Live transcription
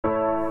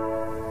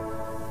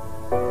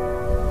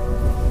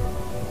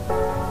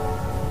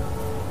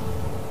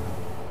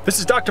This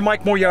is Dr.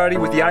 Mike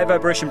Moriearty with the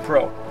iVibration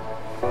Pro.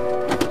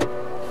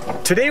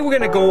 Today we're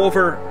going to go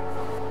over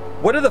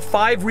what are the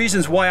 5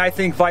 reasons why I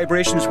think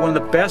vibration is one of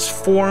the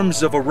best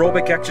forms of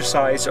aerobic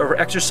exercise or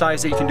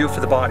exercise that you can do for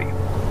the body.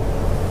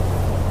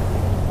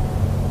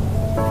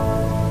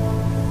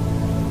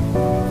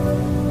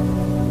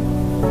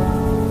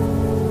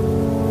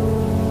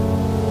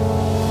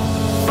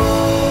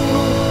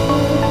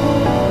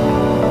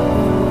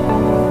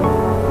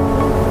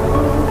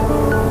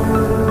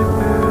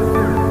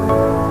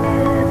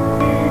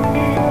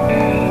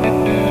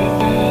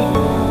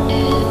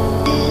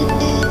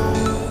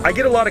 I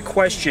get a lot of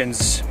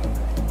questions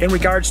in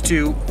regards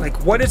to,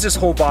 like, what is this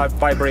whole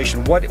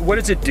vibration? What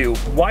does it do?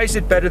 Why is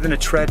it better than a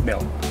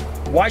treadmill?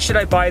 Why should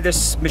I buy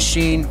this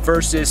machine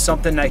versus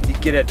something I could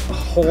get at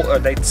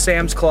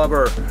Sam's Club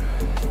or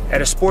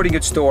at a sporting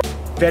goods store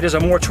that is a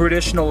more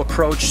traditional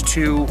approach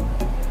to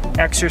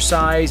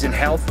exercise and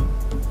health?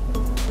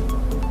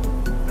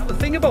 Now the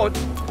thing about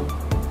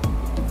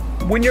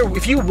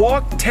if you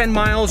walk 10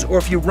 miles or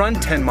if you run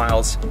 10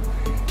 miles,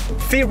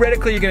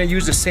 theoretically you're going to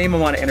use the same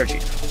amount of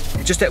energy.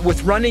 It's just that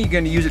with running, you're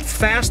going to use it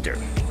faster.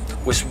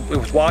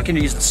 With walking,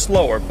 you use it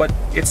slower. But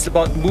it's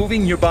about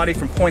moving your body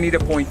from point A to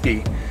point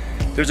B.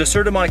 There's a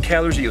certain amount of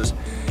calories you use.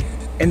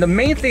 And the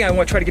main thing I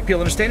want to try to get people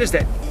to understand is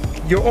that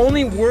you're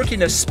only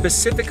working a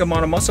specific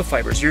amount of muscle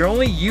fibers. You're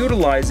only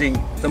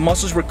utilizing the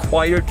muscles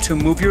required to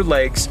move your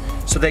legs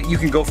so that you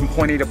can go from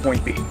point A to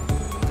point B.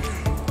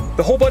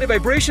 The whole body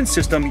vibration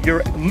system,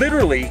 you're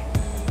literally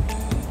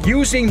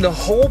using the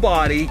whole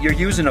body. You're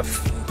using a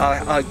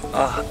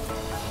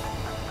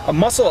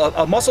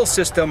muscle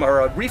system or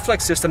a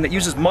reflex system that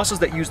uses muscles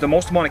that use the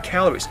most amount of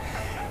calories.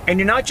 And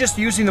you're not just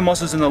using the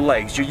muscles in the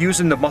legs, you're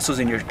using the muscles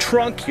in your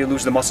trunk, you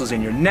lose the muscles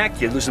in your neck,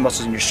 you lose the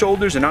muscles in your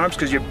shoulders and arms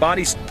because your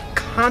body's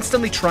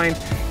constantly trying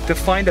to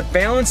find a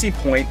balancing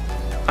point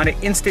on an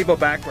unstable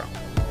background.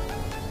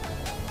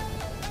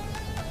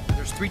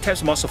 There's 3 types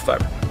of muscle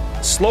fiber: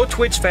 slow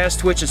twitch, fast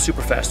twitch, and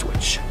super fast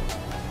twitch.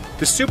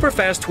 The super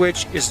fast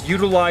twitch is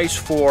utilized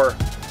for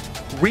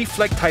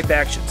reflex type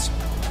actions.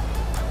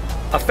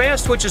 A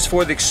fast twitch is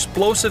for the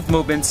explosive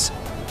movements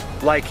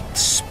like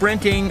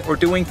sprinting or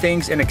doing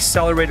things in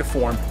accelerated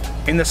form.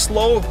 And the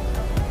slow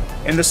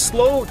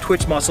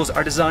twitch muscles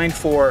are designed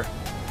for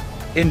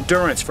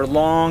endurance, for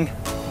long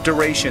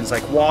durations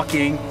like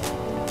walking,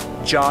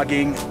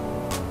 jogging,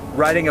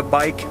 riding a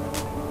bike.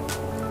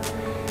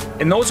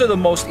 And those are the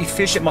most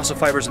efficient muscle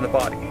fibers in the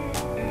body.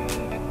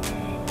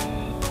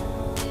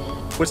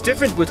 What's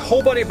different with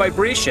whole body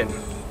vibration,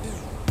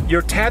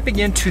 you're tapping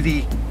into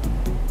the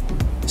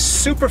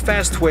super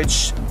fast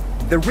twitch,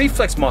 the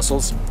reflex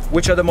muscles,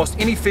 which are the most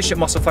inefficient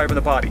muscle fiber in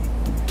the body.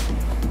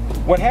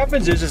 What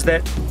happens is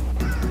that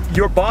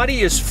your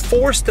body is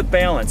forced to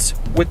balance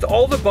with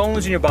all the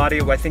bones in your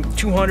body. I think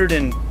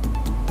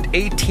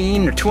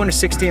 218 or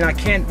 216, I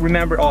can't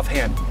remember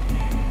offhand.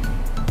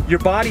 Your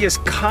body is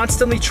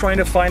constantly trying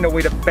to find a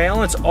way to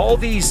balance all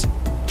these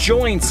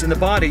joints in the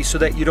body so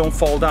that you don't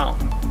fall down.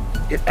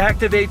 It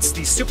activates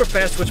these super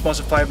fast twitch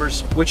muscle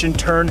fibers, which in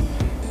turn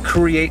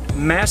create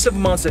massive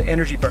amounts of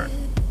energy burn.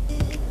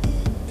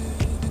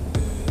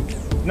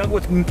 Now,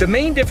 the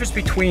main difference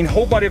between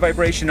whole body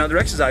vibration and other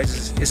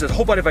exercises is that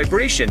whole body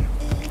vibration,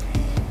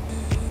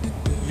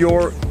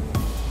 you're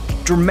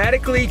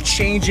dramatically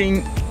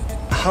changing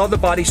how the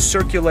body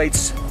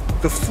circulates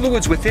the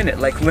fluids within it,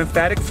 like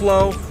lymphatic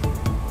flow,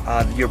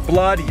 your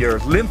blood, your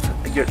lymph,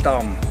 your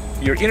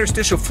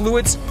interstitial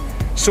fluids,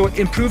 so it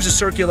improves the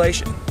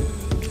circulation.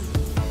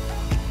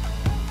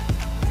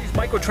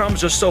 Micro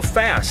traumas are so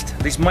fast,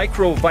 these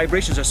micro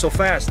vibrations are so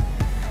fast,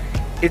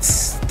 it's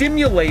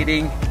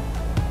stimulating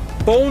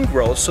bone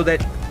growth so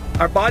that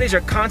our bodies are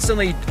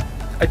constantly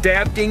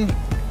adapting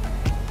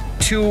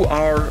to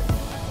our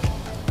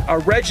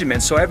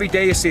regimen. So every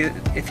day, you see,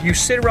 if you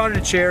sit around in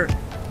a chair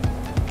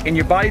and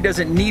your body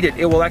doesn't need it,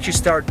 it will actually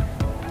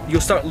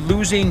you'll start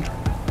losing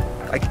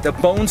like the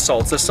bone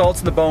salts, the salts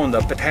in the bone,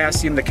 the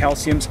potassium, the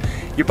calciums.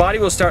 Your body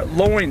will start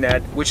lowering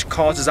that, which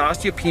causes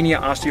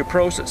osteopenia,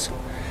 osteoporosis.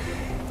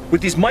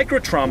 With these micro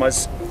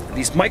traumas,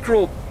 these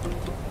micro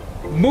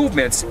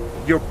movements,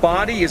 your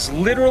body is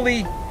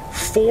literally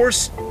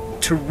forced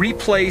to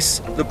replace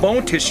the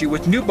bone tissue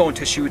with new bone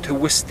tissue to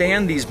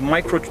withstand these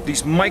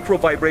micro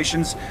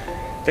vibrations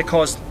that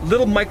cause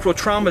little micro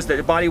traumas that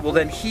the body will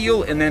then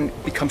heal and then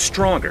become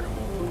stronger.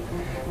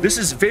 This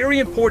is very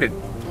important.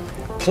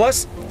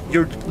 Plus,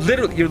 you're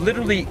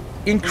literally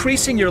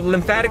increasing your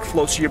lymphatic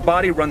flow so your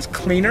body runs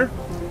cleaner,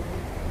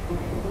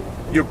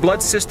 your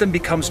blood system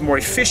becomes more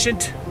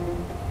efficient,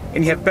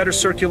 and you have better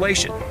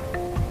circulation.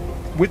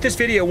 With this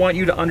video, I want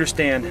you to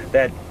understand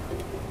that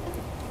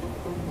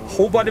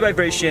whole body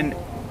vibration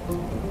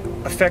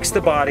affects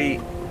the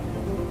body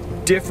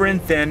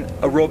different than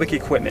aerobic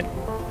equipment.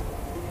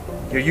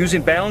 You're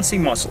using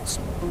balancing muscles.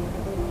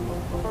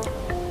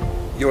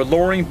 You're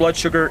lowering blood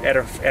sugar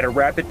at a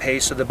rapid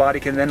pace so the body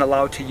can then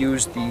allow to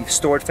use the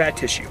stored fat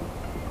tissue.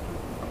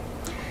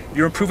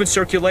 You're improving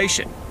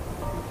circulation.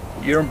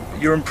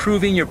 You're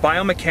improving your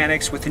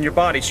biomechanics within your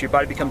body, so your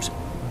body becomes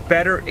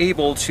better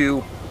able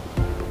to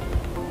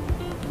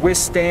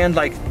withstand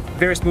like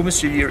various movements.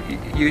 So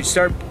you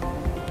start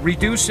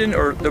reducing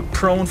or the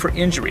prone for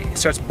injury. It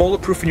starts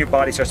bulletproofing your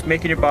body, starts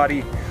making your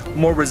body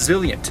more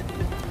resilient,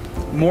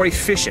 more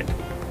efficient.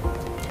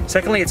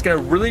 Secondly, it's going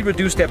to really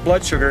reduce that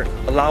blood sugar,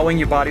 allowing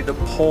your body to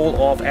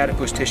pull off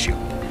adipose tissue.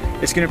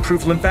 It's going to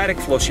improve lymphatic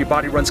flow so your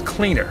body runs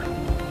cleaner.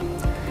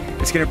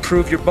 It's going to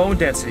improve your bone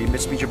density,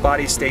 which means your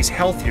body stays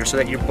healthier so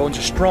that your bones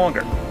are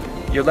stronger.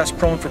 You're less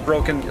prone for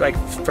broken, like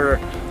for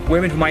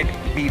women who might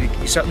be,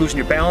 you start losing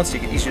your balance, you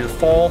get easier to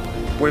fall,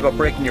 worry about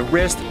breaking your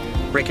wrist,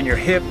 breaking your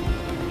hip,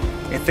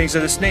 and things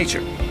of this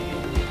nature.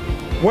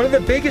 One of the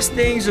biggest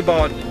things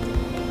about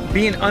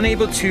being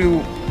unable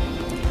to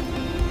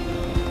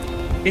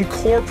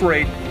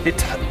incorporate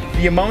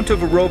the amount of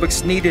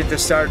aerobics needed to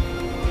start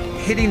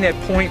hitting that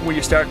point where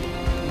you start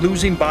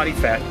losing body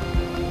fat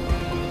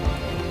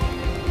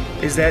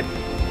is that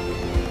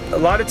a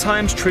lot of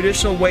times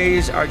traditional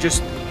ways are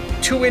just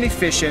too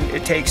inefficient.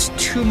 It takes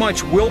too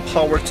much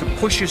willpower to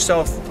push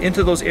yourself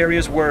into those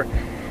areas where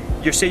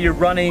you're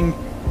running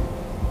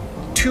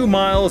 2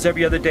 miles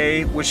every other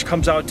day, which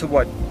comes out to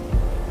what?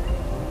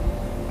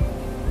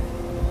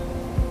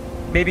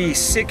 Maybe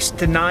 6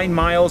 to 9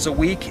 miles a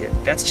week.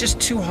 That's just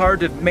too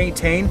hard to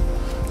maintain.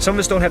 Some of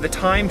us don't have the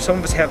time. Some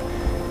of us have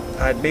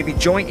maybe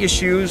joint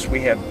issues.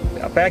 We have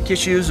back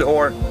issues,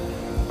 or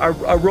our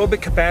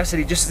aerobic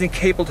capacity just isn't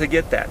capable to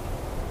get that.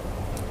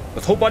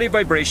 With whole body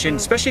vibration,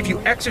 especially if you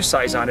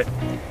exercise on it,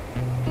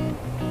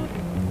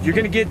 you're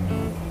going to get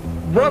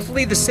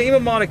roughly the same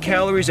amount of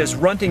calories as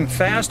running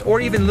fast, or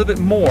even a little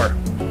bit more,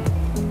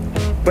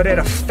 but at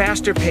a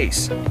faster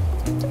pace.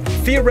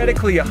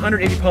 Theoretically, a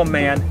 180-pound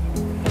man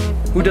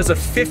who does a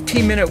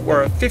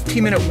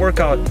 15-minute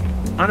workout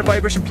on a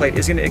vibration plate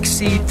is going to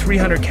exceed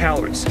 300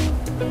 calories.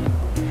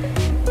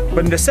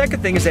 But the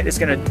second thing is that it's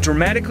going to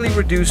dramatically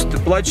reduce the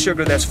blood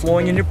sugar that's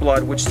flowing in your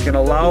blood, which is going to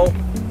allow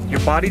your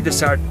body to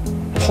start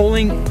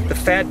pulling the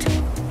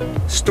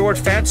stored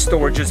fat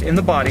storages in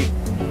the body,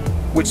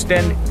 which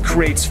then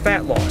creates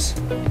fat loss.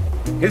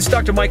 This is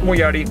Dr. Mike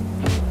Moriearty.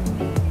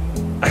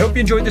 I hope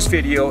you enjoyed this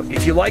video.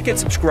 If you like it,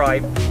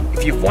 subscribe.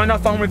 If you want to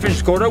find more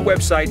information, go to our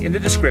website in the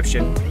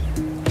description.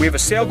 We have a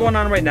sale going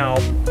on right now.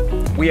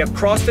 We have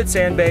CrossFit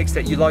sandbags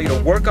that allow you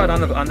to work out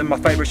on the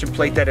vibration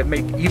plate, that it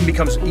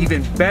becomes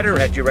even better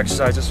at your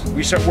exercises.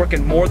 We start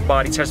working more with the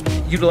body, starts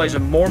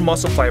utilizing more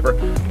muscle fiber,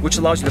 which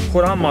allows you to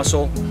put on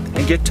muscle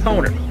and get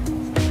toner.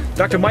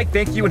 Dr. Mike,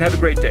 thank you and have a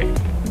great day.